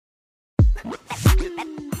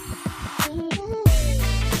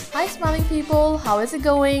Hi, smiling people, how is it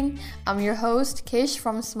going? I'm your host, Kish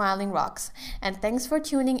from Smiling Rocks, and thanks for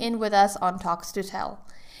tuning in with us on Talks to Tell.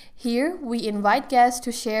 Here, we invite guests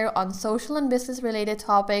to share on social and business related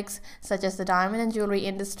topics such as the diamond and jewelry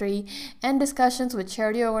industry and discussions with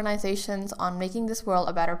charity organizations on making this world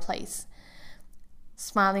a better place.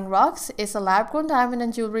 Smiling Rocks is a lab grown diamond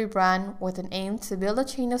and jewelry brand with an aim to build a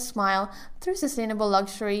chain of smile through sustainable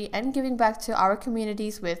luxury and giving back to our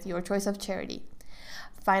communities with your choice of charity.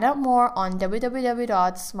 Find out more on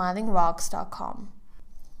www.smilingrocks.com.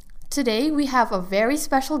 Today, we have a very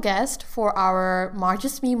special guest for our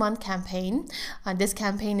Marches Me Month campaign. This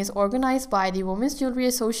campaign is organized by the Women's Jewelry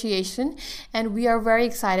Association, and we are very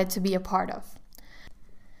excited to be a part of.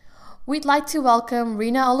 We'd like to welcome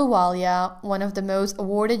Rina Aluwalia, one of the most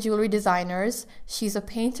awarded jewelry designers. She's a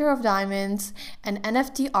painter of diamonds, an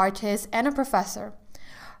NFT artist, and a professor.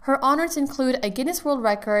 Her honors include a Guinness World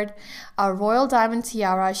Record, a royal diamond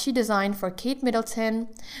tiara she designed for Kate Middleton,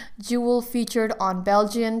 jewel featured on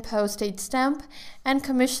Belgian postage stamp, and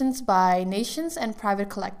commissions by nations and private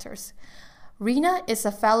collectors. Rina is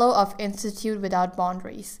a fellow of Institute Without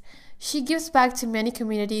Boundaries. She gives back to many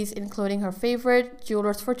communities, including her favorite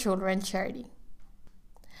Jewelers for Children charity.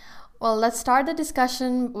 Well, let's start the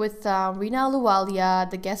discussion with Rina Aluwalia,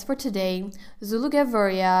 the guest for today, Zulu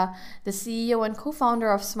Gaviria, the CEO and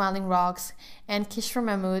co-founder of Smiling Rocks, and Kishra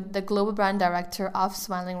Mahmood, the global brand director of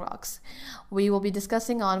Smiling Rocks. We will be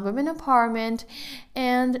discussing on women empowerment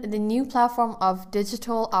and the new platform of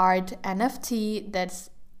digital art NFT that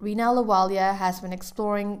Rina Aluwalia has been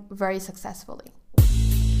exploring very successfully.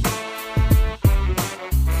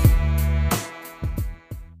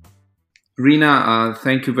 Rina,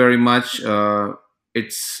 thank you very much.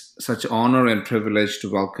 It's such an honor and privilege to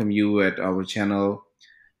welcome you at our channel.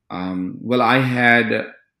 Well, I had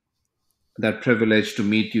that privilege to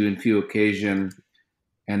meet you in few occasions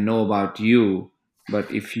and know about you. But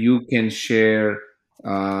if you can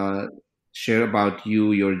uh, share about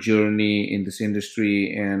you, your journey in this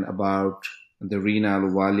industry, and about the Rina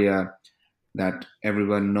Aluwalia that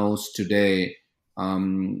everyone knows today,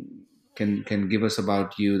 um, can give us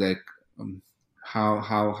about you, like um,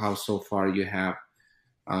 how so far you have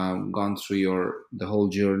gone through your the whole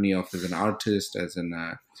journey of as an artist, as an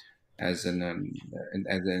as in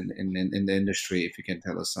the industry. If you can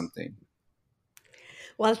tell us something.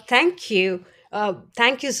 Well, thank you.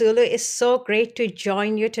 Thank you, Zulu. It's so great to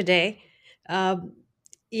join you today. Um,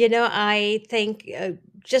 I think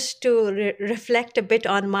just to reflect a bit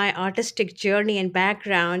on my artistic journey and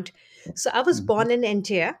background. So, I was Hmm. born in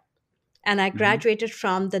India and I Hmm. graduated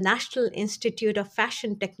from the National Institute of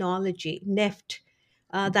Fashion Technology, NIFT.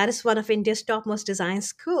 That is one of India's topmost design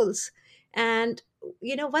schools. And,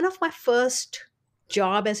 one of my first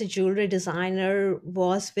job as a jewelry designer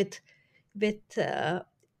was with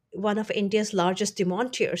one of India's largest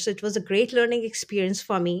demontiers. So it was a great learning experience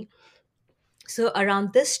for me. So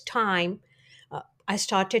around this time, I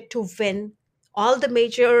started to win all the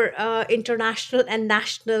major international and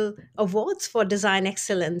national awards for design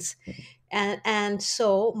excellence. And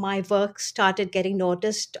so my work started getting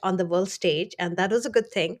noticed on the world stage, and that was a good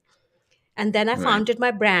thing. And then I Right, founded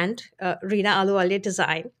my brand, Rina Aluwalia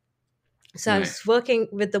Design. So I right, was working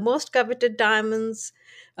with the most coveted diamonds,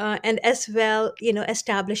 and as well,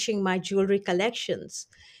 establishing my jewelry collections.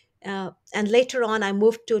 And later on, I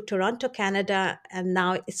moved to Toronto, Canada, and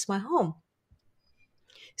now it's my home.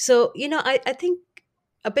 So, I think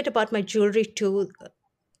a bit about my jewelry too.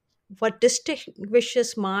 What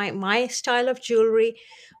distinguishes my style of jewelry,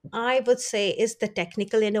 I would say, is the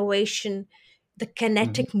technical innovation, the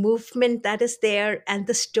hmm, kinetic movement that is there, and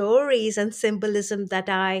the stories and symbolism that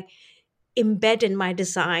I embed in my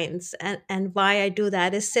designs. And why I do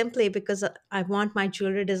that is simply because I want my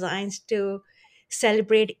jewelry designs to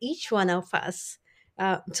celebrate each one of us.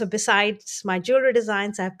 So besides my jewelry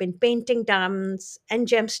designs, I've been painting diamonds and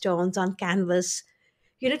gemstones on canvas,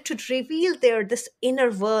 to reveal their this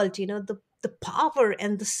inner world, the power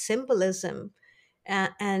and the symbolism.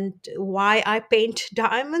 And why I paint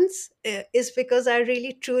diamonds is because I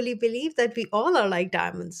really truly believe that we all are like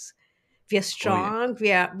diamonds. We are oh yeah, strong,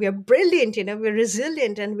 we are brilliant, we're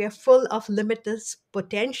resilient, and we are full of limitless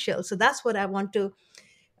potential. So that's what I want to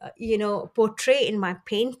portray in my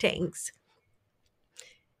paintings.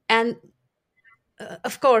 And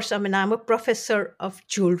of course, I mean, I'm a professor of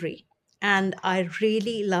jewelry, and I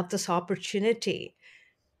really love this opportunity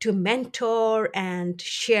to mentor and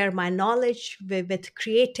share my knowledge with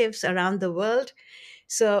creatives around the world.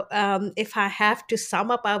 So, if I have to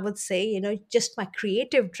sum up, I would say, just my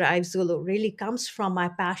creative drive, Zulu, really comes from my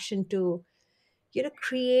passion to,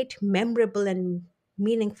 create memorable and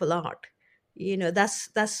meaningful art.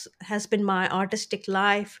 That's has been my artistic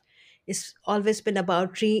life. It's always been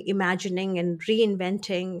about reimagining and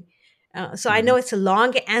reinventing. So I know Mhm. it's a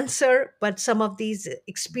long answer, but some of these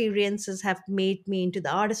experiences have made me into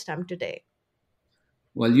the artist I'm today.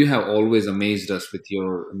 Well, you have always amazed us with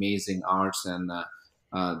your amazing arts and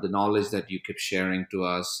the knowledge that you keep sharing to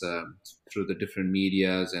us through the different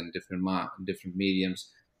medias and different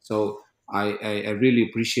mediums. So I really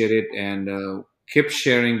appreciate it, and keep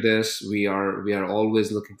sharing this. We are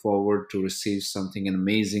always looking forward to receive something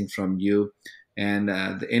amazing from you, and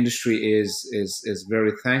the industry is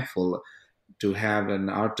very thankful to have an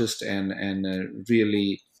artist and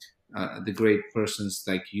really the great persons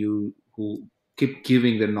like you who keep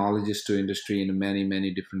giving the knowledges to industry in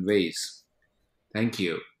many different ways. Thank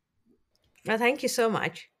you. Well, thank you so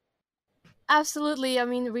much. Absolutely. I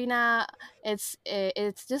mean, Rina, it's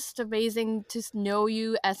just amazing to know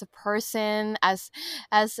you as a person, as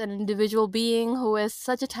an individual being who is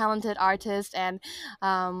such a talented artist. And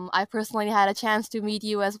I personally had a chance to meet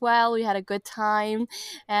you as well. We had a good time,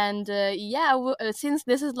 and yeah, since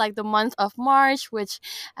this is like the month of March, which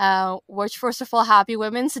first of all, Happy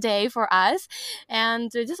Women's Day for us,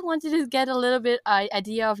 and just wanted to get a little bit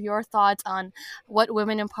idea of your thoughts on what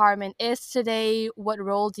women empowerment is today. What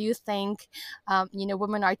role do you think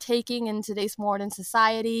women are taking in today's modern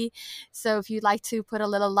society? So if you'd like to put a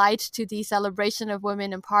little light to the celebration of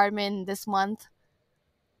women empowerment this month.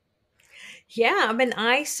 Yeah, I mean,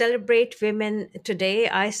 I celebrate women today.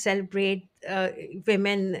 I celebrate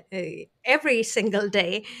women every single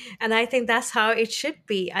day. And I think that's how it should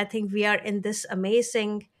be. I think we are in this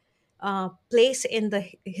amazing place in the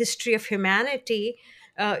history of humanity,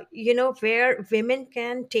 where women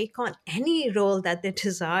can take on any role that they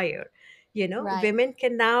desire. Right. Women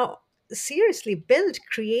can now seriously build,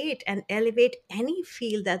 create, and elevate any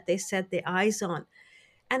field that they set their eyes on.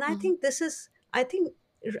 And I Mhm. think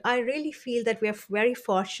I really feel that we are very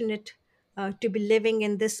fortunate to be living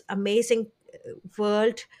in this amazing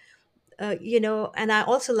world. And I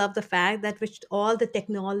also love the fact that with all the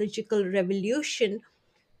technological revolution,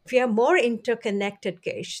 we are more interconnected,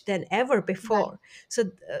 Kish, than ever Right. before. So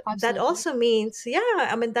that Absolutely. also means, yeah,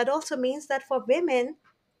 I mean, that also means that for women,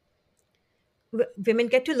 women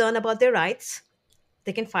get to learn about their rights.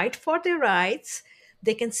 They can fight for their rights.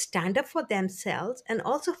 They can stand up for themselves and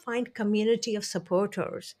also find community of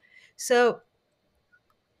supporters. So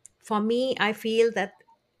for me, I feel that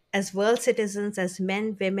as world citizens, as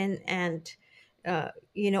men, women, and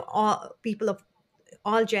all people of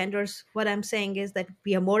all genders, what I'm saying is that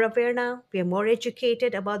we are more aware now. We are more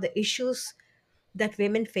educated about the issues that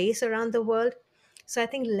women face around the world. So I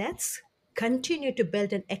think let's continue to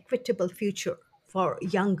build an equitable future for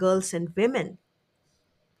young girls and women.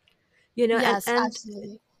 And Yes, and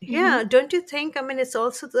absolutely. Hmm. yeah, don't you think? I mean, it's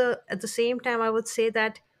also the at the same time, I would say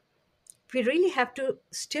that we really have to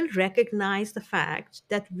still recognize the fact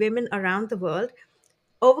that women around the world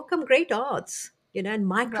overcome great odds, and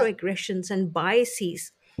Right. microaggressions and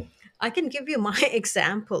biases. I can give you my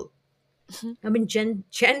example. Mhm. I mean,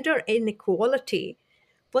 gender inequality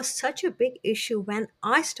was such a big issue when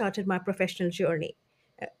I started my professional journey.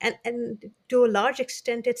 And to a large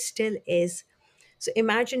extent, it still is. So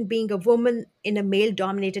imagine being a woman in a male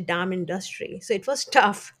dominated dam industry. So it was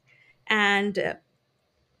tough. And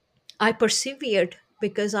I persevered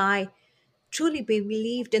because I truly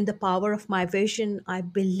believed in the power of my vision. I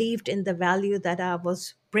believed in the value that I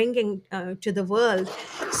was bringing to the world.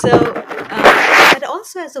 But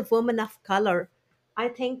also as a woman of color, I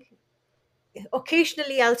think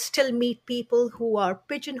occasionally I'll still meet people who are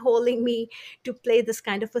pigeonholing me to play this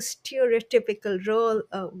kind of a stereotypical role,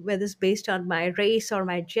 whether it's based on my race or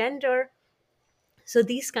my gender. So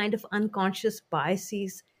these kind of unconscious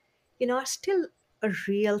biases, are still a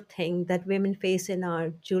real thing that women face in our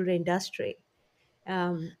jewelry industry.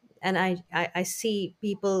 And I see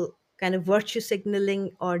people kind of virtue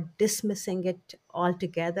signaling or dismissing it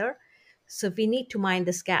altogether. So we need to mind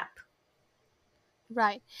this gap.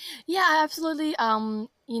 Right. Yeah, absolutely.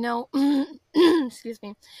 Excuse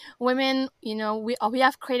me. Women, we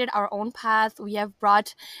have created our own path. We have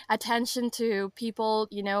brought attention to people,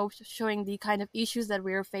 showing the kind of issues that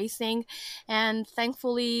we're facing, and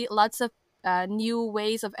thankfully, lots of new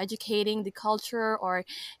ways of educating the culture, or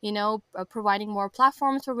providing more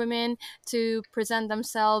platforms for women to present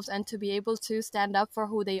themselves and to be able to stand up for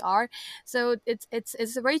who they are. So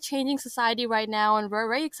it's a very changing society right now, and we're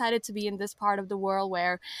very excited to be in this part of the world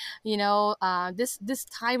where, this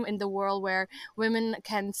time in the world where women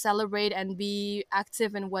can celebrate and be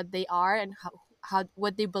active in what they are and how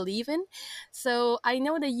what they believe in. So I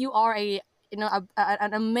know that you are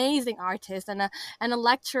an amazing artist and a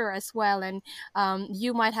lecturer as well, and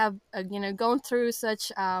you might have gone through such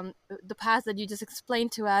the path that you just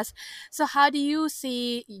explained to us. So how do you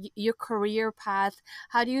see your career path?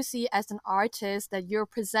 How do you see as an artist that you're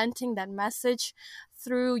presenting that message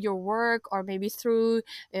through your work, or maybe through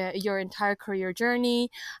your entire career journey?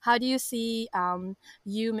 How do you see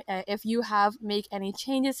you if you have make any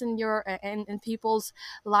changes in your in people's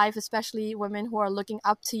life, especially women who are looking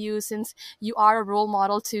up to you, since you are a role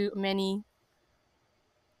model to many?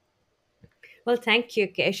 Well, thank you,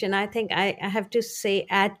 Kesh. And I think I have to say,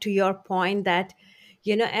 add to your point that,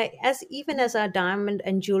 as even as our diamond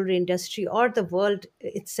and jewelry industry or the world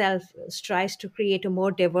itself strives to create a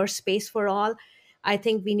more diverse space for all, I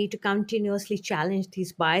think we need to continuously challenge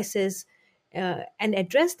these biases and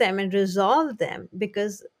address them and resolve them,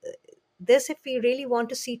 because this, if we really want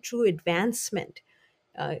to see true advancement,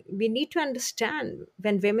 we need to understand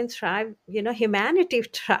when women thrive, humanity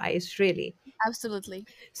thrives really. Absolutely.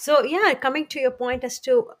 So yeah, coming to your point as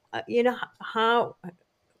to how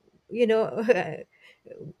you know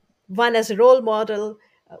one as a role model,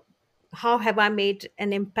 how have I made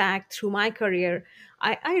an impact through my career?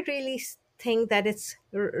 I really think that it's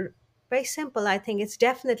very simple. I think it's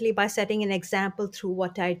definitely by setting an example through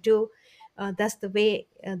what I do. That's the way.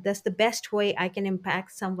 That's the best way I can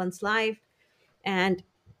impact someone's life. And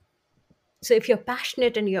so, if you're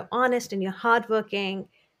passionate and you're honest and you're hardworking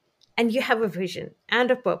and you have a vision and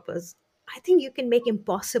a purpose, I think you can make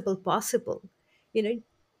impossible possible. You know,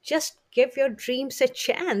 just give your dreams a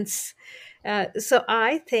chance. So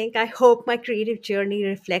I think, I hope my creative journey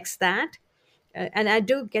reflects that. And I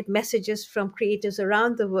do get messages from creatives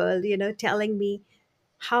around the world, telling me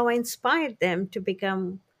how I inspired them to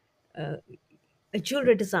become a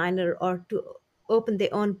jewelry designer, or to open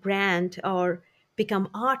their own brand, or become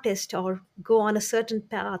artist, or go on a certain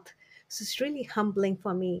path. So it's really humbling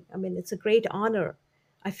for me. I mean, it's a great honor.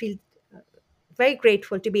 I feel very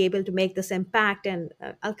grateful to be able to make this impact, and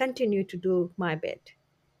I'll continue to do my bit.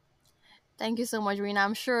 Thank you so much, Rena.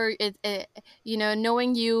 I'm sure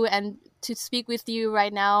knowing you and to speak with you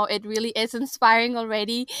right now, it really is inspiring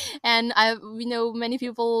already. And many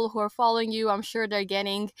people who are following you, I'm sure they're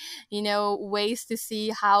getting, ways to see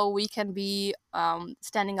how we can be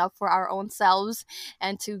standing up for our own selves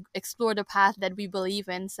and to explore the path that we believe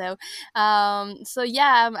in. So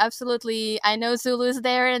yeah, absolutely. I know Zulu is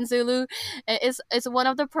there, and Zulu is one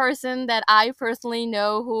of the person that I personally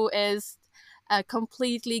know who is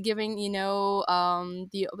completely giving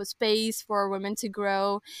the space for women to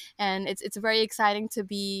grow, and it's very exciting to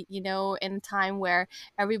be in a time where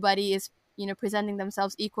everybody is presenting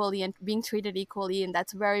themselves equally and being treated equally, and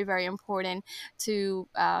that's very very important to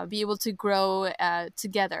be able to grow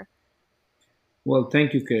together. Well,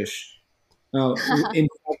 thank you, Kish. In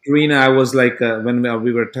fact, Rena, I was like, when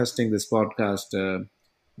we were testing this podcast,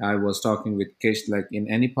 I was talking with Kish, like in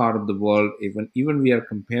any part of the world, even we are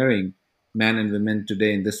comparing men and women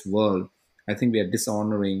today in this world, I think we are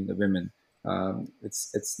dishonoring the women.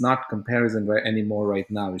 It's not comparison right anymore right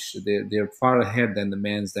now. They're far ahead than the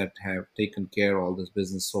men that have taken care of all this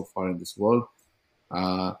business so far in this world.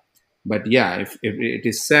 Uh, but yeah, if it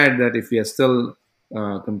is sad that if we are still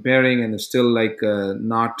comparing and still like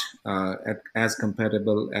not as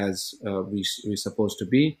compatible as we supposed to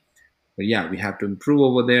be. But yeah, we have to improve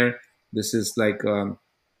over there. This is like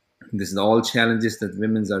this is all challenges that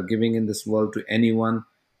women's are giving in this world to anyone.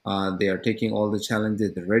 They are taking all the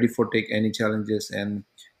challenges. They're ready for take any challenges, and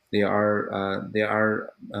they're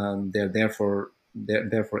there for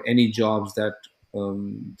any jobs that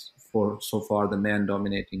for so far the man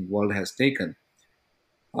dominating world has taken.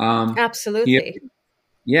 Here, Absolutely.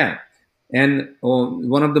 yeah. And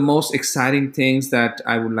one of the most exciting things that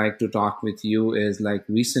I would like to talk with you is like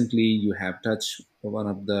recently you have touched one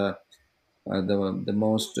of the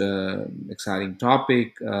most exciting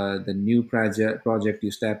topic, the new project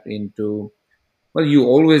you stepped into. Well, you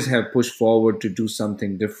always have pushed forward to do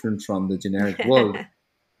something different from the generic world,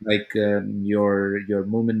 like your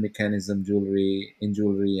movement mechanism jewelry in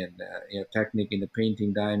jewelry, and your technique in the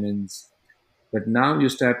painting diamonds. But now you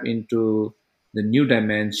step into the new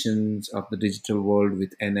dimensions of the digital world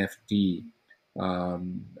with NFT.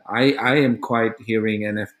 I am quite hearing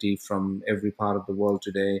NFT from every part of the world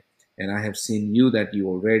today, and I have seen you that you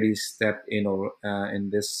already stepped in or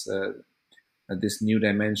in this new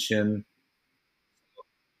dimension.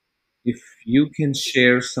 If you can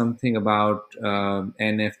share something about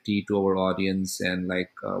NFT to our audience, and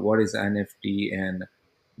like what is NFT, and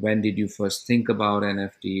when did you first think about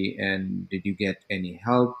NFT, and did you get any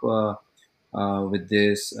help with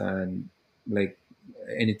this, and like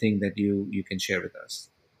anything that you can share with us?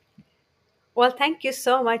 Well, thank you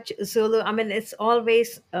so much, Zulu. I mean, it's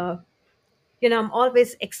always, I'm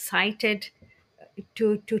always excited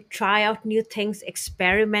to try out new things,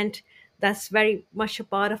 experiment. That's very much a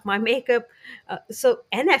part of my makeup. So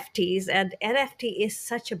NFTs, and NFT is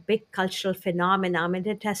such a big cultural phenomenon. I mean,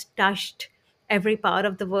 it has touched every part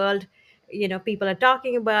of the world. People are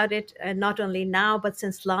talking about it, not only now but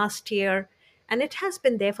since last year, and it has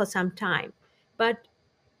been there for some time. But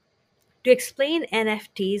to explain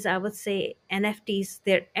NFTs, I would say NFTs,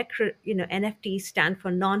 NFTs stand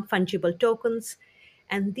for non-fungible tokens,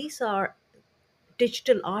 and these are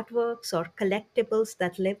digital artworks or collectibles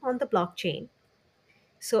that live on the blockchain.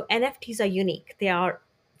 So NFTs are unique. They are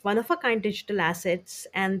one of a kind digital assets,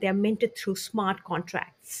 and they're minted through smart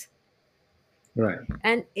contracts. Right.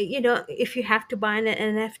 And if you have to buy an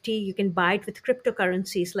NFT, you can buy it with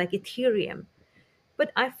cryptocurrencies like Ethereum.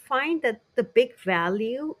 But I find that the big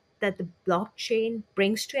value that the blockchain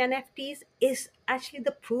brings to NFTs is actually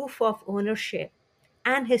the proof of ownership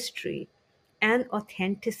and history and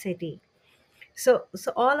authenticity. So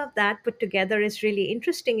all of that put together is really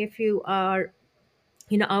interesting. If you are,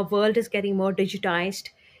 our world is getting more digitized,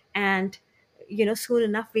 and soon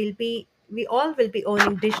enough we all will be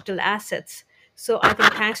owning digital assets. So I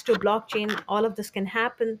think thanks to blockchain, all of this can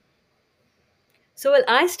happen. So, well,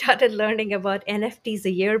 I started learning about NFTs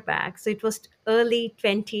a year back. So it was early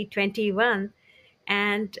 2021.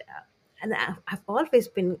 And I've always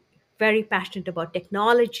been very passionate about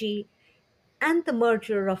technology and the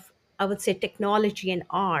merger of, I would say, technology and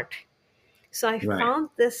art. So Right.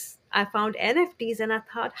 I found NFTs, and I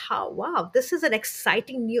thought, how, wow, this is an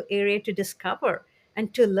exciting new area to discover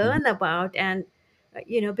and to Mhm. learn about. And,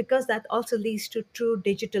 because that also leads to true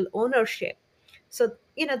digital ownership. So,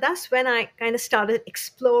 that's when I kind of started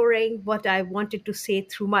exploring what I wanted to say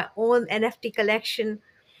through my own NFT collection.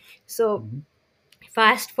 So, Mhm.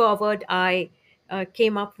 fast forward, I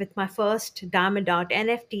came up with my first diamond art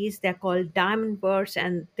NFTs. They're called Diamondverse,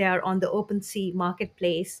 and they are on the OpenSea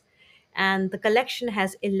marketplace. And the collection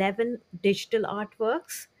has 11 digital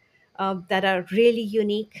artworks that are really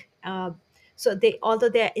unique. So they, although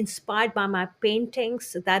they're inspired by my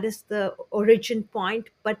paintings, that is the origin point,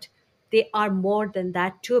 but they are more than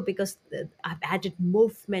that too, because I've added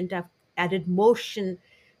movement, I've added motion,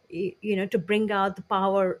 to bring out the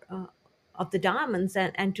power of the diamonds,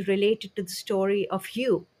 and to relate it to the story of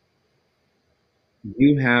you.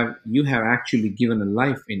 You have actually given a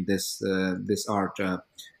life in this art.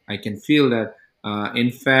 I can feel that.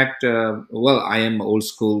 In fact, well, I am an old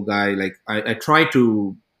school guy. Like I try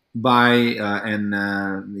to buy and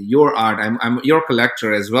your art. I'm your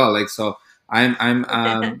collector as well. Like so, I'm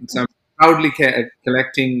proudly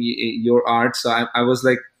collecting your art. So I was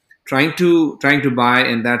like trying to buy,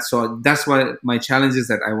 and that's why my challenge is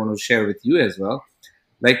that I want to share with you as well,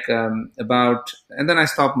 like about. And then I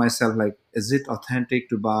stopped myself, like, is it authentic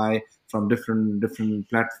to buy from different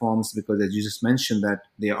platforms, because as you just mentioned that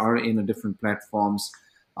they are in a different platforms,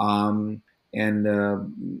 um, and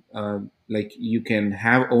like you can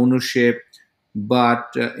have ownership,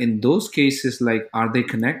 but in those cases, like, are they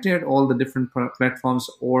connected, all the different platforms,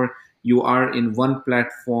 or you are in one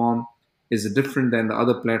platform is it different than the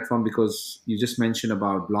other platform, because you just mentioned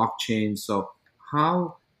about blockchain. So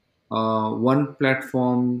how one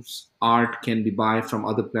platform's art can be buy from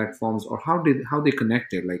other platforms, or how they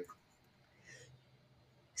connected, like.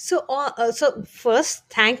 So first,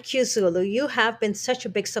 thank you, Zulu. You have been such a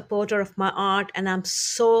big supporter of my art, and I'm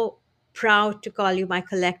so proud to call you my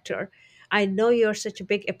collector. I know you're such a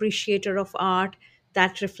big appreciator of art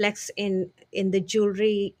that reflects in the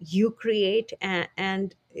jewelry you create,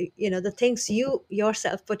 and the things you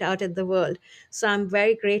yourself put out in the world. So I'm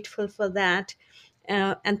very grateful for that.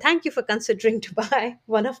 And thank you for considering to buy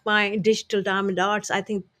one of my digital diamond arts. I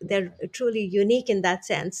think they're truly unique in that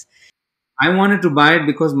sense. I wanted to buy it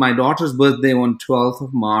because my daughter's birthday on 12th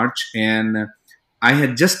of March, and I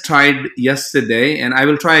had just tried yesterday, and I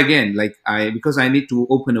will try again, like, I because I need to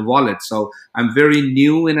open a wallet. So I'm very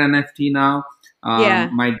new in NFT now. Yeah.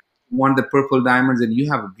 My want the purple diamonds, and you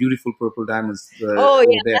have a beautiful purple diamonds Oh over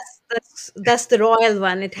yeah, there. that's the royal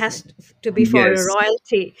one. It has to be for a Yes,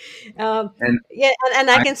 royalty. and Yeah, and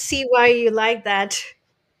I I can see why you like that.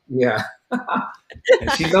 yeah.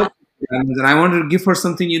 And she loves diamonds, and I wanted to give her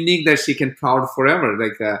something unique that she can proud forever.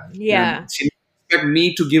 Like, Yeah. she expect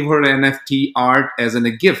me to give her NFT art as a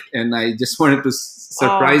gift, and I just wanted to Oh,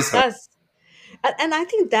 surprise her. that's and I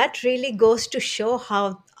think that really goes to show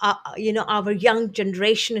how our young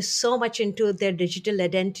generation is so much into their digital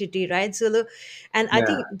identity, right, Zulu? And I Yeah,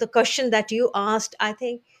 think the question that you asked, I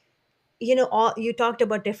think all you talked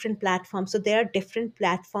about different platforms, so there are different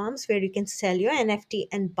platforms where you can sell your NFT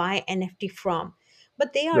and buy NFT from,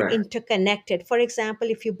 but they are Right. interconnected. For example,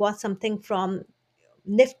 if you bought something from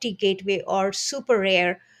Nifty Gateway or Super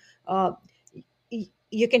Rare, uh,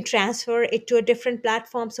 you can transfer it to a different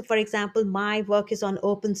platform. So for example, my work is on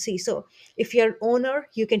OpenSea, so if you're an owner,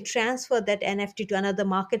 you can transfer that NFT to another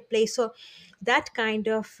marketplace. So that kind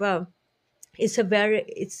of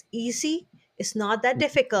it's easy, it's not that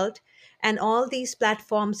difficult, and all these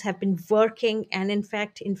platforms have been working, and in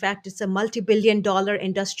fact it's a multi-billion dollar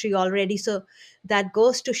industry already. So that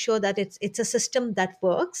goes to show that it's a system that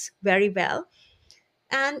works very well.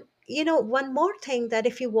 And one more thing, that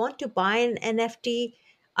if you want to buy an NFT,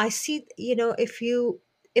 I see,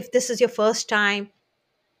 if this is your first time,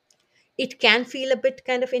 it can feel a bit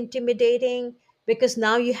kind of intimidating, because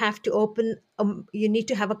now you have to you need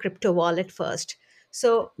to have a crypto wallet first.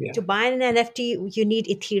 So Yeah. to buy an NFT, you need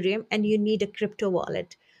Ethereum and you need a crypto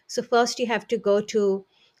wallet. So first you have to go to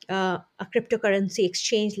a cryptocurrency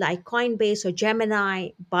exchange like Coinbase or Gemini,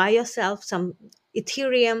 buy yourself some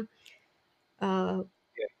Ethereum, uh,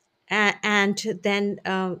 and then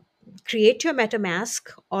create your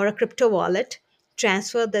MetaMask or a crypto wallet,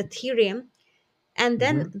 transfer the Ethereum, and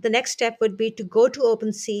then Hmm. the next step would be to go to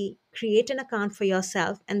OpenSea, create an account for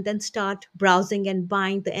yourself, and then start browsing and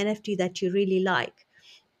buying the NFT that you really like.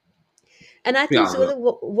 And I think, Yeah. Zulu,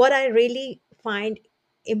 what I really find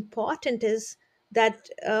important is that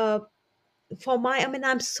I mean,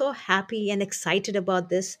 I'm so happy and excited about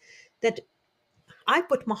this, that I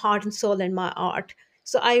put my heart and soul in my art.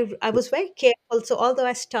 So I was very careful. So although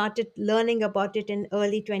I started learning about it in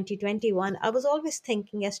early 2021, I was always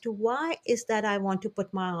thinking as to why is that I want to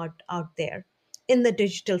put my art out there in the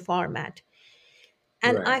digital format.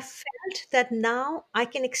 And Right. I felt that now I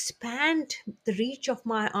can expand the reach of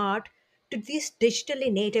my art to this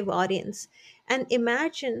digitally native audience. And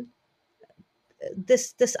imagine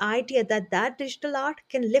this idea that digital art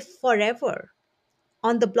can live forever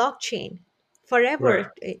on the blockchain, Right.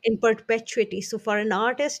 forever, in perpetuity. So for an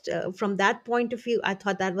artist, from that point of view, I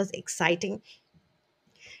thought that was exciting.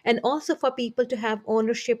 And also for people to have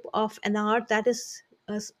ownership of an art that is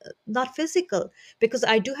not physical, because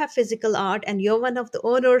I do have physical art and you're one of the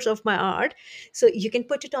owners of my art. So you can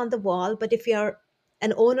put it on the wall, but if you're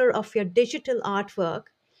an owner of your digital artwork,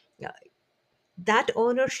 uh, with that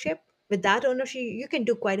ownership, you can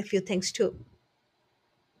do quite a few things too.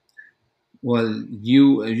 Well,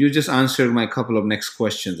 you just answered my couple of next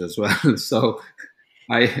questions as well. So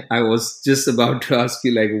I was just about to ask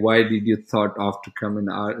you, like, why did you thought of to come in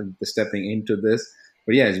art, stepping into this?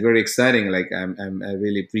 But yeah, it's very exciting. Like I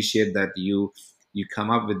really appreciate that you come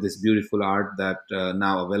up with this beautiful art that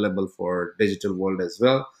now available for digital world as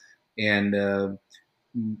well. And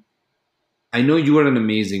I know you are an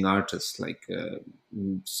amazing artist.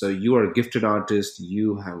 So you are a gifted artist.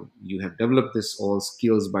 You have developed this all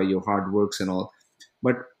skills by your hard works and all.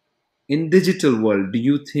 But in digital world, do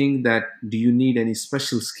you need any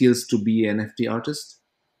special skills to be an NFT artist,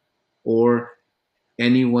 or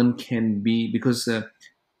anyone can be? Because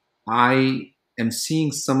I am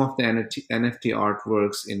seeing some of the NFT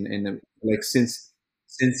artworks like,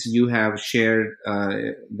 since you have shared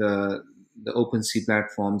the OpenSea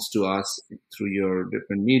platforms to us through your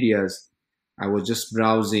different medias. I was just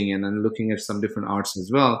browsing and then looking at some different arts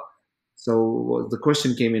as well. So the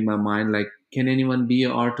question came in my mind, like, can anyone be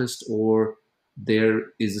an artist, or there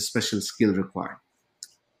is a special skill required?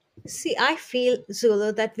 See, I feel,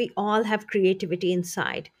 Zulu, that we all have creativity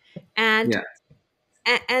inside. And Yeah,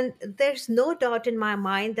 and there's no doubt in my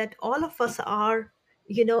mind that all of us are,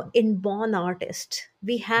 inborn artists.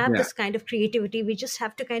 We have yeah. this kind of creativity. We just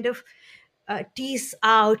have to kind of tease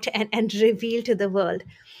out and reveal to the world.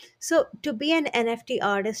 So to be an NFT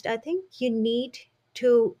artist, I think you need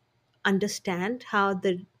to understand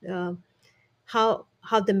uh, how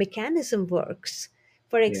the mechanism works.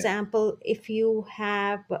 For Yeah. example, if you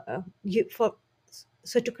have you for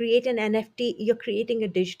so to create an NFT, you're creating a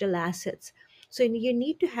digital assets. So you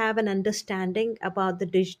need to have an understanding about the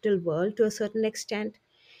digital world to a certain extent,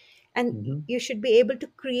 and Hmm. you should be able to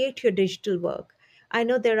create your digital work. I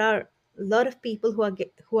know there are a lot of people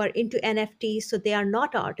who are into NFTs, so they are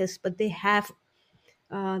not artists, but they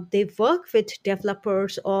work with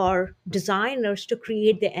developers or designers to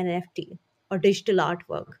create the NFT or digital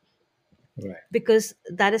artwork, Right. because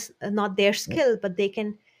that is not their skill, but they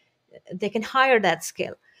can hire that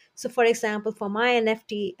skill. So for example, for my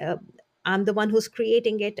NFT, I'm the one who's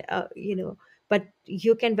creating it, but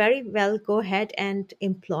you can very well go ahead and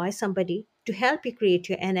employ somebody to help you create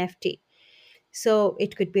your NFT. So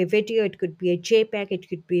it could be a video, it could be a JPEG, it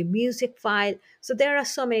could be a music file. So there are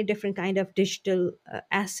so many different kind of digital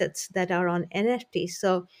assets that are on NFT.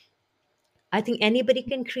 So I think anybody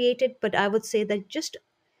can create it, but I would say that just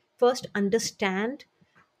first understand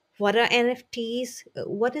what are NFTs,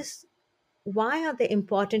 what is, why are they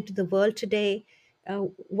important to the world today,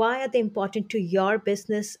 why are they important to your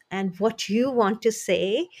business and what you want to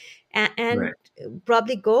say, and Right.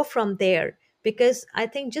 probably go from there. Because I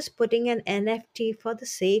think just putting an NFT for the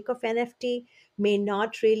sake of NFT may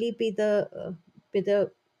not really be be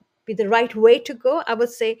the the right way to go. I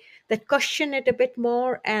would say that question it a bit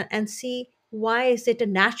more, and see why is it a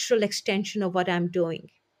natural extension of what I'm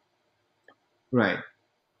doing. Right.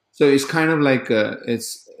 So it's kind of like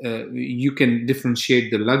you can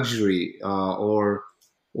differentiate the luxury, or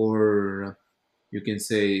you can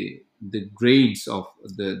say the grades of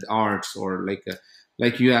the arts, or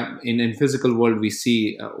like you have in physical world we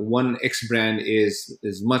see one X brand is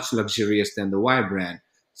much luxurious than the Y brand.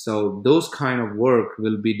 So those kind of work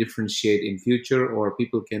will be differentiate in future, or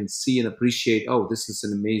people can see and appreciate, oh, this is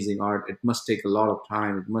an amazing art, it must take a lot of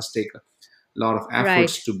time, it must take a lot of Right.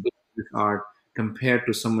 efforts to build this art, compared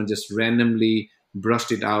to someone just randomly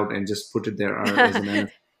brushed it out and just put it there as an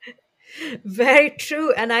NFT. Very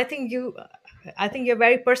true. And I think you're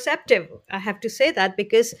very perceptive. I have to say that,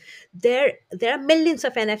 because there are millions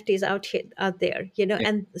of NFTs out there,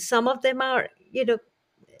 and some of them are,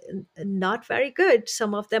 not very good.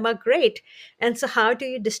 Some of them are great. And so how do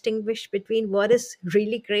you distinguish between what is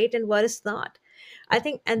really great and what is not? I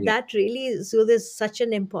think, and Yeah, that really, Zul, is such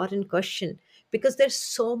an important question, because there's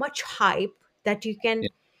so much hype that you can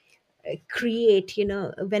yeah, create.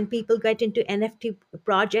 When people get into NFT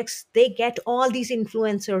projects, they get all these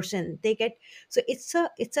influencers, and they get, so it's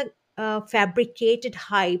a fabricated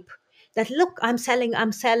hype that, look, I'm selling,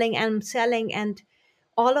 and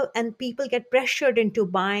and people get pressured into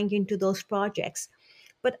buying into those projects.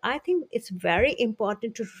 But I think it's very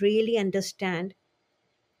important to really understand,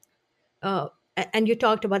 and you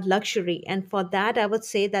talked about luxury, and for that I would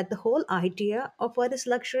say that the whole idea of what is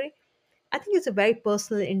luxury, I think, is a very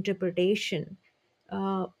personal interpretation.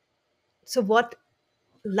 uh, so what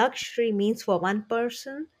luxury means for one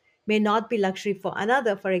person may not be luxury for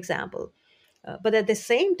another, for example. But at the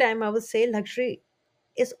same time, I would say luxury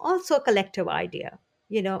is also a collective idea,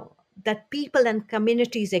 that people and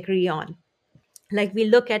communities agree on. Like, we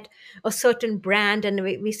look at a certain brand and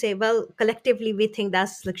we say, well, collectively we think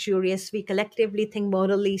that's luxurious, we collectively think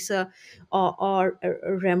Mona Lisa, or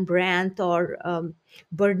Rembrandt, or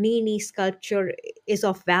Bernini sculpture is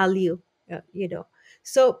of value.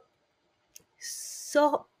 So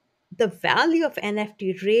so the value of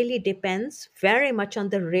NFT really depends very much on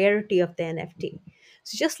the rarity of the NFT.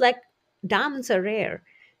 So just like diamonds are rare,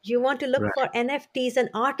 you want to look right, for NFTs and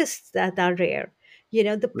artists that are rare. The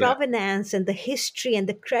right, provenance and the history and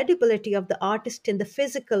the credibility of the artist in the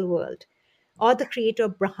physical world, or the creator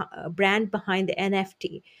brand behind the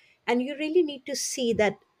NFT. And you really need to see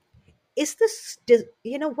that, is this,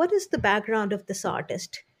 what is the background of this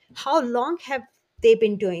artist? How long have they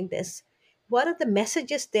been doing this? What are the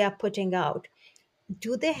messages they are putting out?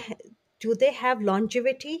 Do they ha- do they have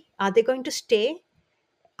longevity? Are they going to stay?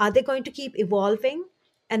 Are they going to keep evolving?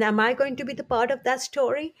 And am I going to be the part of that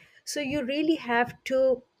story? So you really have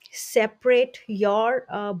to separate your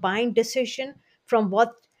buying decision from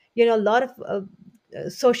what, a lot of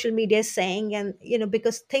social media is saying. And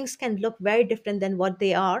because things can look very different than what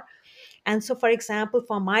they are. And so, for example,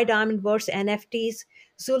 for my Diamondverse NFTs,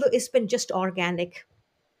 Zulu has been just organic.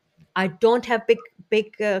 I don't have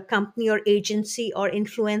big company or agency or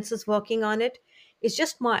influencers working on it. It's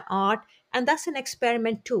just my art, and that's an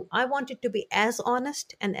experiment too. I want it to be as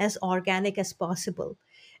honest and as organic as possible.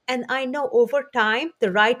 And I know over time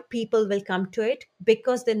the right people will come to it,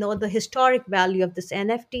 because they know the historic value of this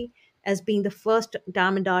NFT as being the first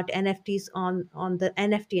diamond art NFTs on the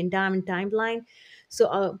NFT and diamond timeline.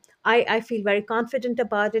 So I feel very confident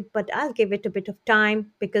about it, but I'll give it a bit of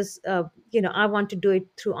time, because I want to do it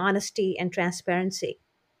through honesty and transparency.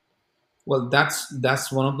 well,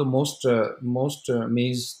 that's one of the most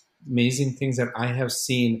amazing things that I have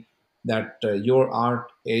seen, that your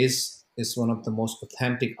art is one of the most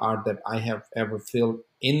authentic art that I have ever felt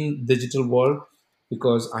in digital world,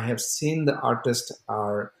 because I have seen the artists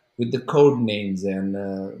are with the code names and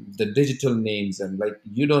the digital names, and like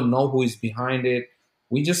you don't know who is behind it.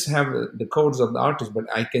 We just have the codes of the artist, but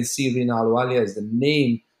I can see Rina Alwalia as the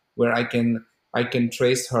name, where I can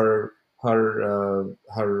trace her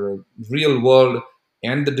real world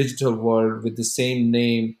and the digital world with the same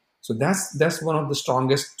name. So that's one of the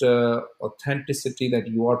strongest authenticity that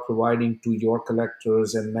you are providing to your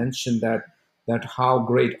collectors, and mention that that how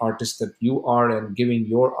great artists that you are, and giving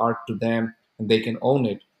your art to them and they can own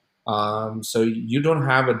it. So you don't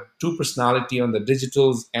have a two personality on the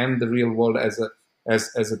digitals and the real world as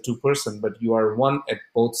a two person, but you are one at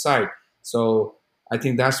both sides. So I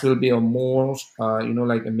think that will be a more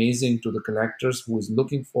like amazing to the collectors who is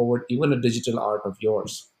looking forward even a digital art of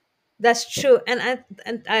yours. That's true, and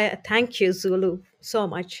I thank you, Zulu, so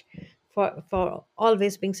much for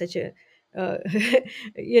always being such a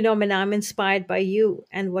I mean, I'm inspired by you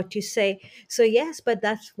and what you say. So yes, but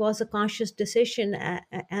that was a conscious decision,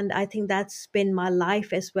 and I think that's been my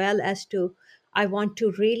life as well. As to, I want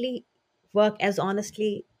to really work as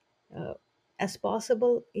honestly as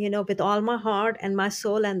possible, with all my heart and my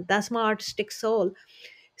soul, and that's my artistic soul.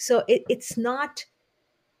 So it's not,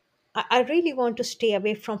 I really want to stay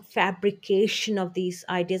away from fabrication of these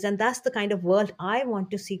ideas. And that's the kind of world I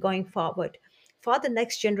want to see going forward for the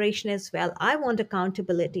next generation as well. I want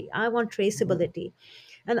accountability, I want traceability.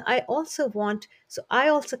 And I also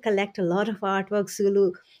collect a lot of artwork,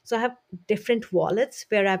 Zulu. So I have different wallets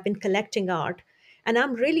where I've been collecting art. And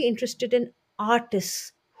I'm really interested in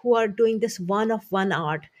artists who are doing this one of one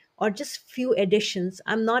art or just few editions.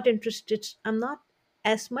 I'm not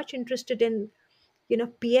as much interested in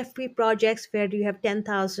PFP projects where you have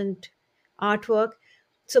 10,000 artwork.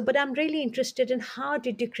 So, but I'm really interested in how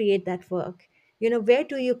did you create that work? Where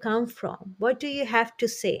do you come from? What do you have to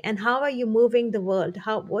say? And how are you moving the world?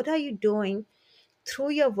 What are you doing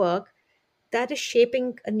through your work that is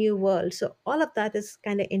shaping a new world? So, all of that is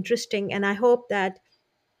kind of interesting. And I hope that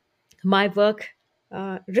my work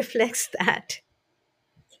reflects that.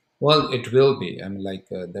 Well, it will be. I mean,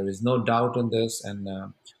 there is no doubt on this,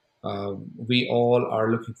 and we all are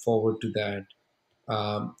looking forward to that.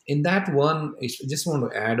 In that one, I just want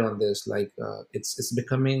to add on this, it's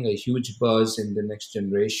becoming a huge buzz in the next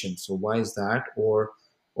generation. So why is that? Or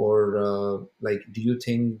do you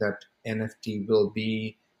think that NFT will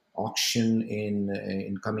be auction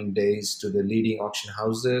in coming days to the leading auction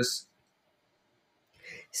houses?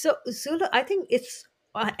 So, Zulu, I think it's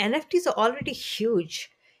NFTs are already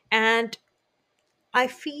huge. And I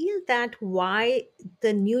feel that why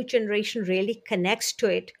the new generation really connects to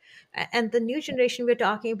it, and the new generation we're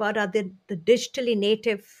talking about are the digitally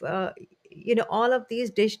native, all of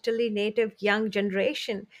these digitally native young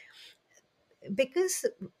generation, because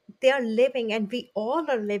they are living, and we all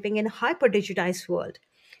are living in a hyper digitized world.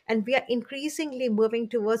 And we are increasingly moving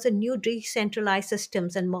towards a new decentralized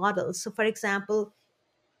systems and models. So, for example,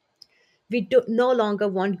 we do no longer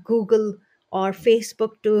want Google or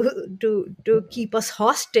Facebook to keep us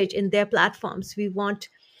hostage in their platforms. We want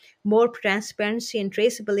more transparency and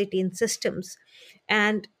traceability in systems,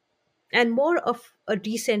 and more of a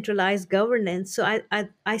decentralized governance. So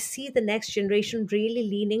I see the next generation really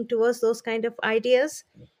leaning towards those kind of ideas.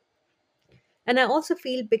 And I also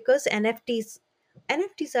feel because NFTs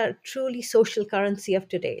are truly social currency of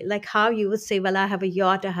today. Like how you would say, well, I have a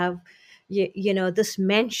yacht, I have this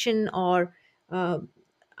mansion, or uh,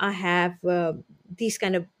 I have these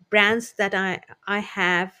kind of brands that I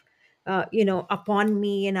have upon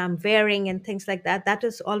me and I'm wearing and things like that. That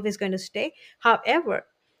is always going to stay. However,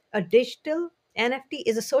 a digital NFT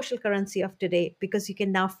is a social currency of today because you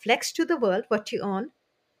can now flex to the world what you own.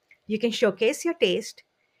 You can showcase your taste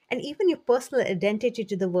and even your personal identity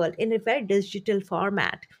to the world in a very digital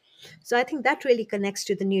format. So I think that really connects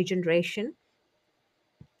to the new generation.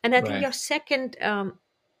 And I think Right. your second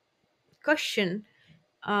question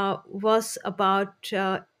was about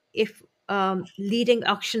if leading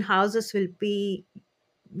auction houses will be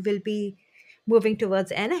moving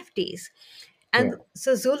towards NFTs. Yeah. And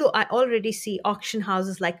so, Zulu, I already see auction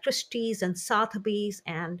houses like Christie's and Sotheby's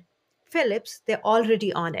and Phillips. They're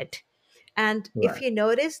already on it. And if Right. you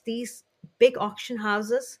notice, these big auction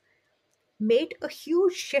houses made a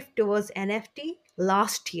huge shift towards NFT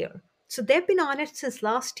last year. So they've been on it since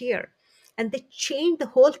last year, and they changed the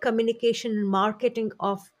whole communication and marketing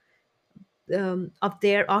of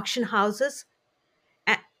their auction houses.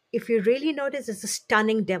 If you really notice, it's a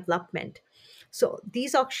stunning development. So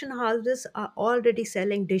these auction houses are already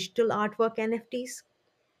selling digital artwork NFTs.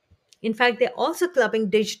 In fact, they're also clubbing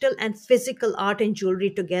digital and physical art and jewelry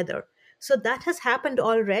together. So that has happened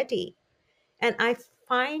already. And I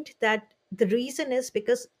find that the reason is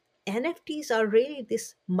because NFTs are really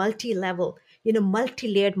this multi level, multi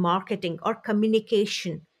layered marketing or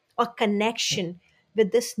communication or connection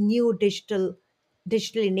with this new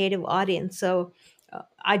digitally native audience. So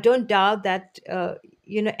I don't doubt that,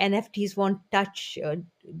 NFTs won't touch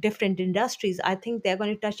different industries. I think they're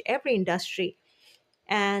going to touch every industry.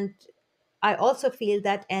 And I also feel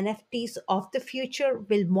that NFTs of the future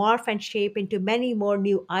will morph and shape into many more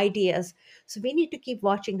new ideas. So we need to keep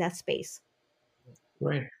watching that space.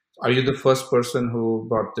 Right. Are you the first person who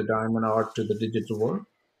brought the diamond art to the digital world?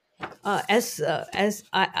 As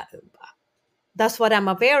that's what I'm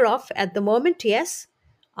aware of at the moment. Yes,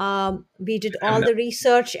 we did all And the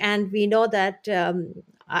research, and we know that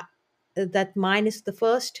that mine is the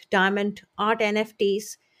first diamond art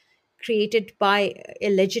NFTs created by a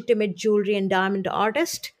legitimate jewelry and diamond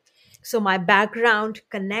artist. So my background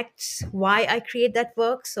connects why I create that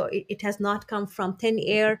work. So it has not come from thin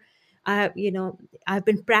air. I've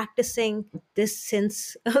been practicing this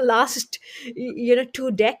since last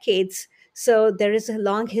 2 decades. So there is a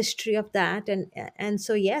long history of that, and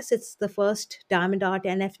so yes, it's the first diamond art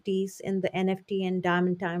NFTs in the NFT and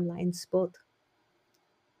diamond timelines both.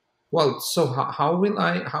 well, so how will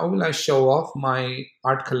I show off my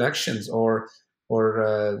art collections, or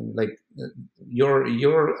like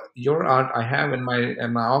your art I have in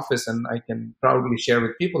my office, and I can proudly share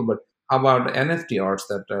with people. But how about NFT arts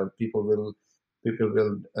that people will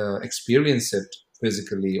experience it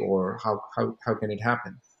physically, or how can it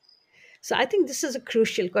happen? So I think this is a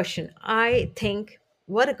crucial question. I think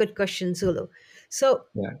what a good question, Zulu. So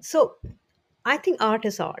Yeah. so I think art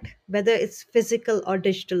is art, whether it's physical or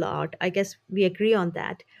digital art. I guess we agree on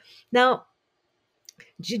that. Now,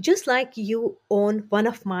 just like you own one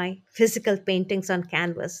of my physical paintings on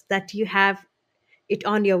canvas, that you have it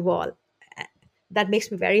on your wall. That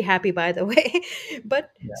makes me very happy, by the way.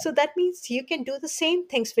 But so that means you can do the same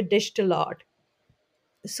things with digital art.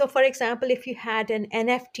 So for example, if you had an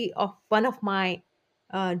NFT of one of my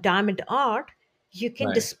diamond art, you can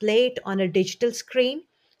Right. display it on a digital screen.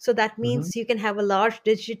 So that Hmm. means you can have a large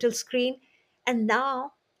digital screen, and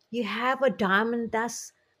now you have a diamond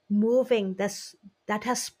that's moving, that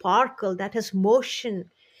has sparkle, that has motion,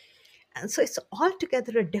 and so it's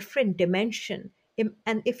altogether a different dimension.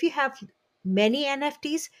 And if you have many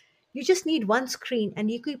NFTs, you just need one screen and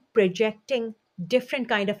you keep projecting different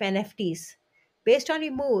kind of NFTs based on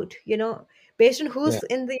your mood, based on Yeah. who's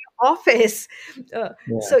in the office. Yeah.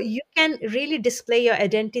 So you can really display your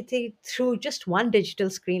identity through just one digital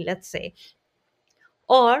screen, let's say.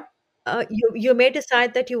 Or you may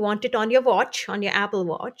decide that you want it on your watch, on your Apple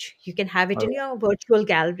Watch. You can have it All in right. your virtual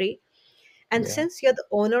gallery, and Yeah. since you're the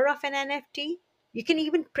owner of an NFT, you can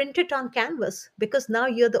even print it on canvas because now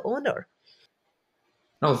you're the owner.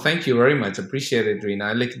 No, thank you very much. Appreciate it,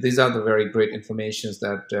 Rina. Like, these are the very great informations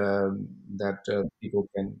that people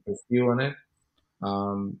can pursue on it.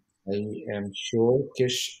 I am sure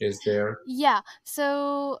Kish is there. Yeah.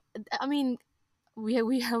 So I mean,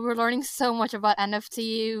 we're learning so much about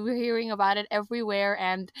NFT. We're hearing about it everywhere,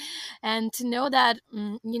 and to know that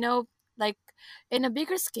like in a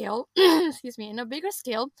bigger scale, excuse me, in a bigger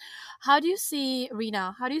scale, how do you see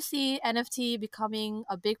Rena? How do you see NFT becoming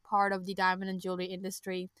a big part of the diamond and jewelry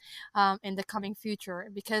industry in the coming future?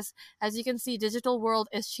 Because as you can see, digital world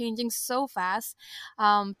is changing so fast.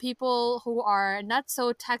 People who are not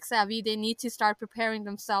so tech savvy, they need to start preparing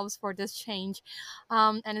themselves for this change,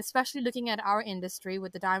 and especially looking at our industry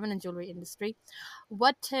with the diamond and jewelry industry.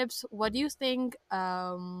 What do you think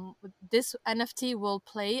this NFT will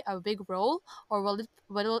play a big role, or will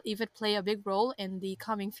it even play a big role in the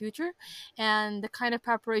coming future, and the kind of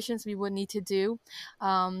preparations we would need to do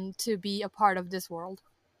to be a part of this world?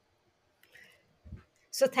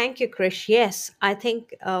 So thank you, Krish. Yes, I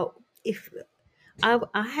think if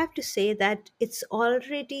I have to say that it's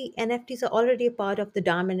already NFTs are already a part of the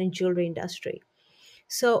diamond and jewelry industry.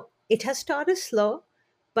 So it has started slow,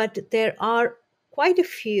 but there are quite a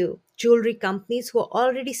few jewelry companies who are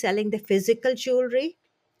already selling the physical jewelry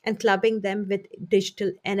and clubbing them with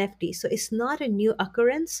digital NFT. So it's not a new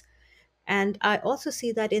occurrence. And I also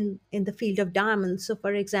see that in the field of diamonds. So,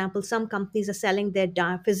 for example, some companies are selling their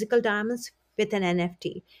physical diamonds with an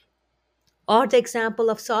NFT. Or the example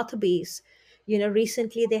of Sotheby's.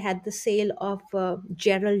 Recently they had the sale of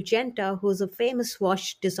Gerald Genta, who's a famous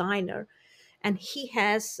watch designer, and he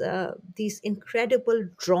has these incredible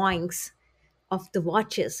drawings of the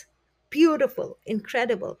watches, beautiful,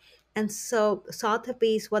 incredible. And so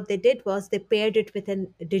Sotheby's, what they did was they paired it with a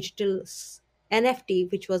digital NFT,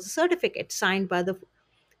 which was a certificate signed by the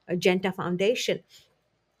Genta Foundation.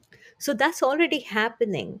 So that's already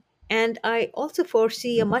happening. And I also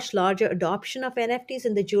foresee a much larger adoption of NFTs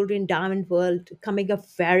in the jewelry and diamond world coming up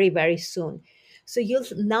very, very soon. So you'll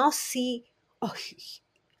now see a,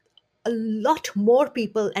 a lot more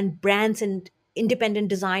people and brands and independent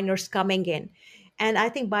designers coming in. And I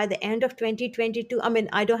think by the end of 2022, I mean,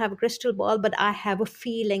 I don't have a crystal ball, but I have a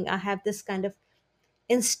feeling, I have this kind of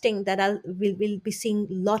instinct that will be seeing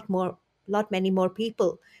a lot more lot many more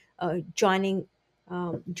people joining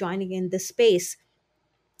joining in this space.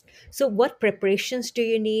 So what preparations do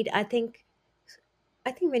you need? I think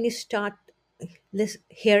when you start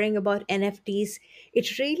hearing about NFTs,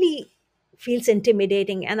 it really feels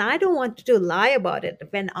intimidating. And I don't want to lie about it.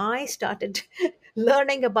 When I started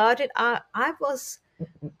learning about it, I was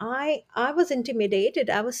intimidated.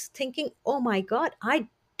 I was thinking, oh my God, I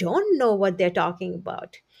don't know what they're talking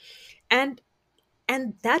about. And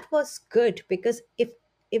that was good, because if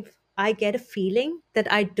I get a feeling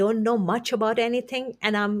that I don't know much about anything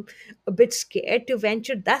and I'm a bit scared to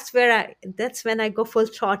venture, that's when I go full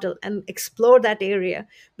throttle and explore that area,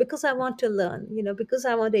 because I want to learn, because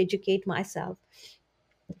I want to educate myself.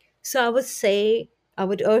 So I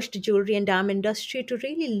would urge the jewelry and diamond industry to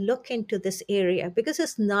really look into this area, because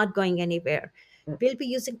it's not going anywhere. We'll be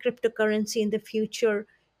using cryptocurrency in the future,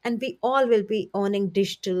 and we all will be owning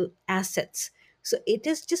digital assets. So it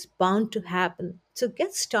is just bound to happen. So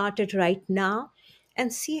get started right now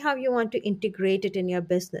and see how you want to integrate it in your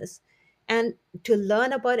business. And to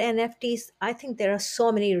learn about NFTs, I think there are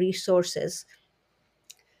so many resources.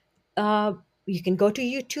 uh, you can go to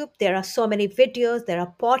YouTube. There are so many videos, there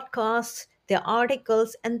are podcasts, there are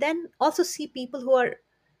articles, and then also see people who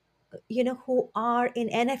are in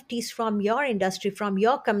NFTs from your industry, from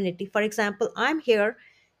your community. For example, I'm here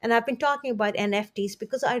and I've been talking about NFTs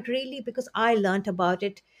because I learned about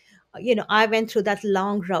it. I went through that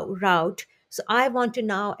long route. So I want to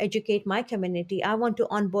now educate my community. I want to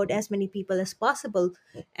onboard as many people as possible.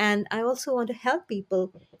 And I also want to help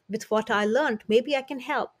people with what I learned. Maybe I can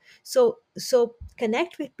help. So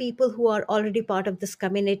connect with people who are already part of this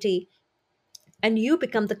community, and you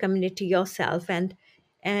become the community yourself. Uh,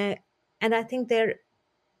 and I think there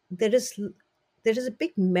is there is a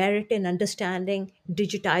big merit in understanding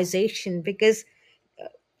digitization, because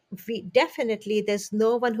we definitely, there's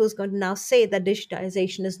no one who's going to now say that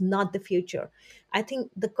digitization is not the future. I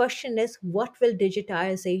think the question is, what will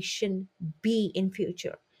digitization be in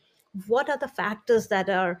future? What are the factors that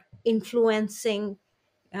are uh,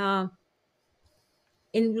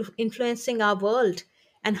 influencing our world,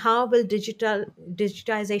 and how will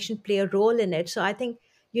digitization play a role in it? So I think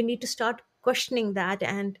you need to start questioning that,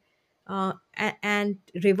 and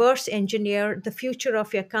reverse engineer the future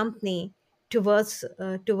of your company towards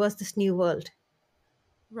this new world.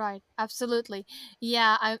 Right, absolutely.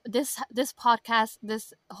 Yeah, this podcast,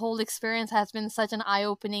 this whole experience has been such an eye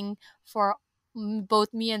opening for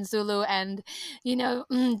both me and Zulu, and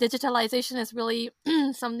digitalization is really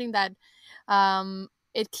something that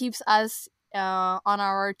it keeps us on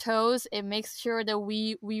our toes. It makes sure that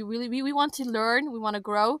we really we want to learn, we want to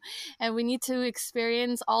grow, and we need to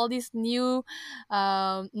experience all these new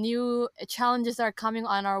challenges that are coming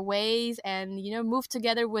on our ways, and move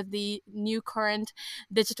together with the new current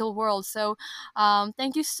digital world. So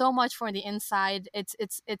thank you so much for the insight.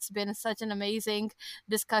 It's been such an amazing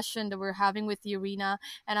discussion that we're having with you, Rena,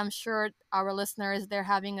 and I'm sure our listeners, they're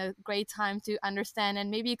having a great time to understand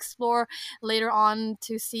and maybe explore later on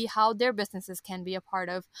to see how their businesses can be a part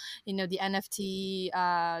of the NFT,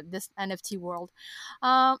 this NFT world.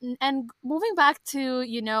 And moving back to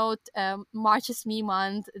March is Me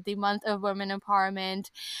month, the month of women empowerment.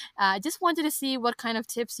 I just wanted to see what kind of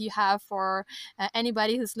tips you have for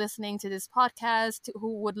anybody who's listening to this podcast,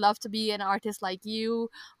 who would love to be an artist like you,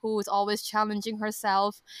 who is always challenging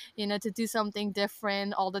herself, to do something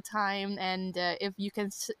different all the time. And if you can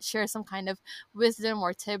share some kind of wisdom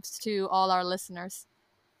or tips to all our listeners.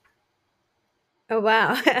 Oh,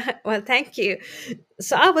 wow. Well, thank you.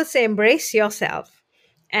 So I would say embrace yourself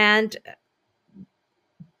and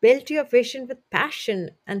build your vision with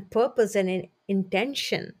passion and purpose and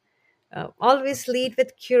intention. Always lead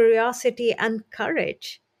with curiosity and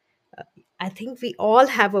courage. I think we all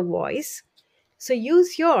have a voice, so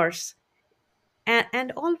use yours,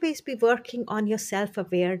 and always be working on your self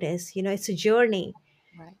awareness. It's a journey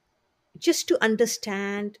Right. just to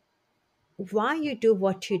understand why you do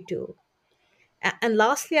what you do. And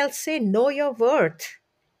lastly, I'll say know your worth,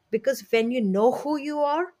 because when you know who you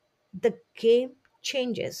are, the game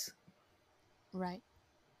changes. Right.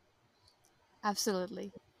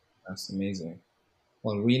 Absolutely. That's amazing.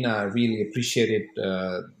 Well, Rina, I really appreciated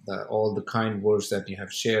all the kind words that you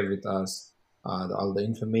have shared with us, all the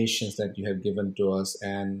informations that you have given to us,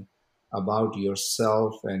 and about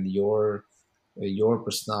yourself and your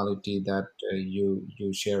personality that you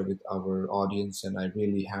share with our audience. And I'm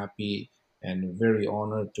really happy and very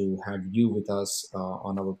honored to have you with us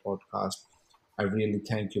on our podcast. I really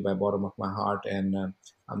thank you by bottom of my heart, and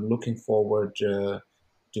I'm looking forward.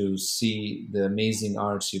 to see the amazing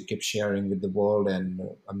arts you keep sharing with the world. And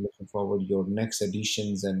I'm looking forward your next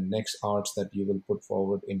editions and next arts that you will put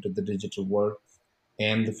forward into the digital world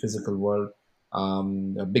and the physical world.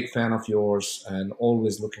 A big fan of yours and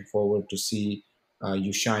always looking forward to see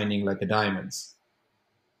you shining like a diamonds.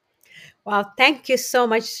 Wow, thank you so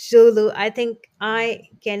much, Zulu. I think I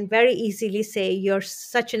can very easily say you're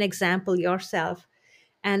such an example yourself.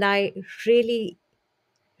 And I really,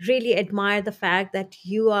 really admire the fact that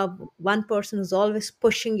you are one person who's always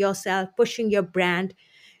pushing yourself, pushing your brand.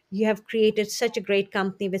 You have created such a great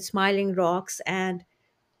company with Smiling Rocks, and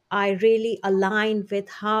I really align with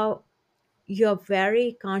how you're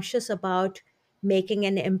very conscious about making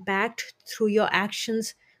an impact through your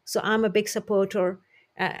actions. So I'm a big supporter,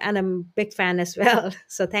 and I'm a big fan as well.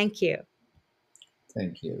 So thank you.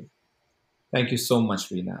 Thank you. Thank you so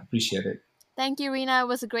much, Rina. Appreciate it. Thank you, Rina. It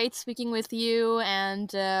was great speaking with you,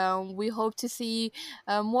 and we hope to see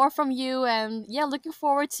more from you. And yeah, looking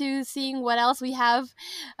forward to seeing what else we have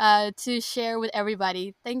to share with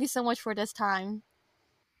everybody. Thank you so much for this time.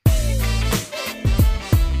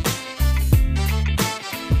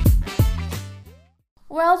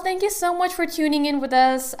 Well, thank you so much for tuning in with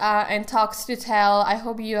us and Talks to Tell. I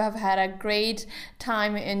hope you have had a great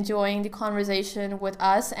time enjoying the conversation with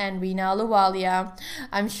us and Rina Luwalia.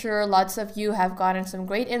 I'm sure lots of you have gotten some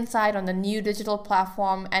great insight on the new digital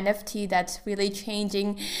platform NFT that's really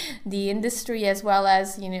changing the industry as well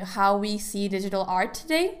as how we see digital art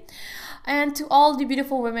today. And to all the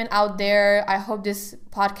beautiful women out there, I hope this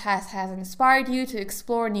podcast has inspired you to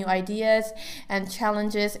explore new ideas and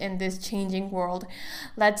challenges in this changing world.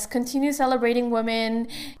 Let's continue celebrating women.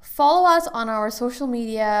 Follow us on our social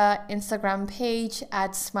media Instagram page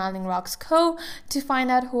at Smiling Rocks Co. to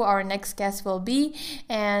find out who our next guest will be.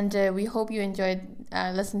 And we hope you enjoyed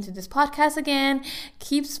listening to this podcast again.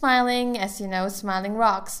 Keep smiling, as you know, smiling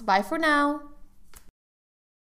rocks. Bye for now.